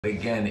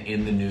Again,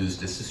 in the news,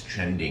 this is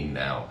trending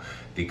now,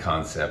 the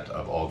concept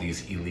of all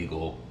these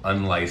illegal,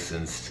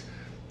 unlicensed,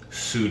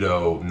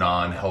 pseudo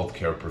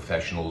non-healthcare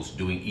professionals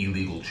doing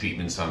illegal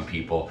treatments on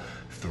people.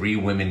 3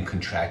 women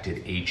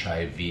contracted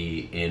HIV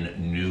in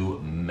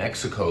New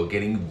Mexico,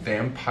 getting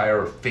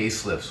vampire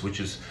facelifts, which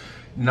is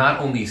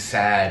not only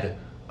sad,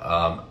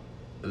 how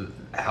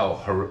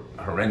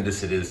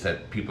horrendous it is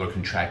that people are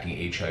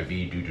contracting HIV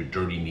due to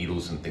dirty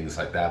needles and things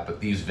like that,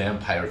 but these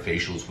vampire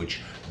facials which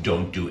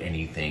don't do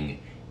anything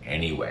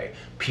anyway.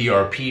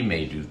 PRP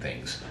may do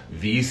things,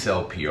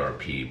 V-cell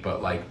PRP, but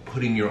like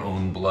putting your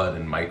own blood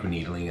and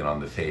microneedling it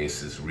on the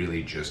face is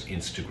really just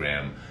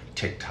Instagram,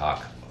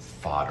 TikTok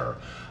fodder.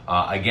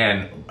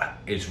 Again,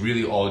 it's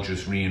really all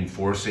just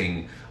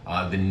reinforcing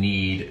the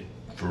need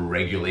for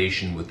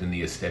regulation within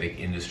the aesthetic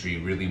industry,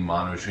 really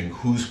monitoring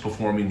who's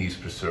performing these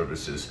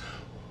services,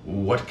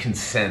 what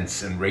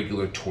consents and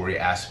regulatory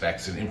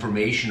aspects and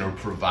information are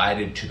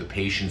provided to the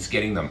patients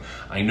getting them.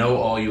 I know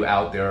all you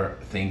out there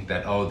think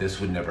that, oh, this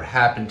would never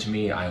happen to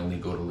me. I only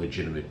go to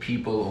legitimate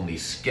people, only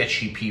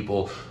sketchy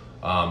people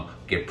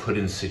get put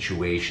in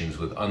situations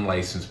with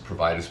unlicensed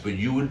providers, but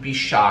you would be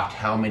shocked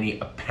how many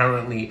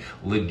apparently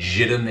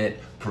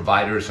legitimate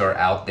providers are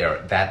out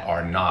there that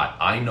are not.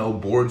 I know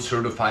board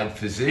certified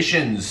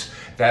physicians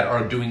that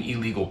are doing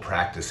illegal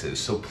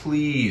practices. So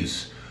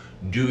please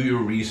do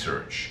your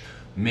research.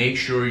 Make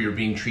sure you're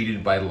being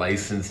treated by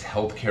licensed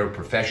healthcare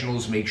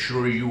professionals. Make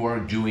sure you are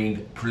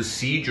doing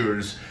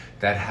procedures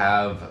that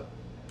have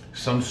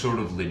some sort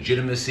of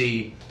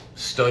legitimacy,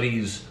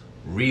 studies,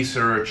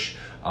 research,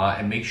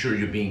 and make sure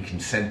you're being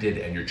consented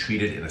and you're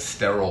treated in a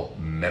sterile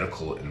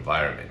medical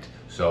environment.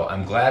 So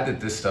I'm glad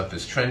that this stuff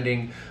is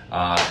trending,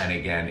 and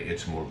again,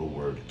 it's more of a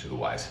word to the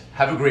wise.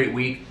 Have a great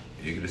week.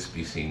 You're going to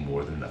be seeing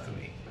more than enough of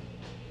me.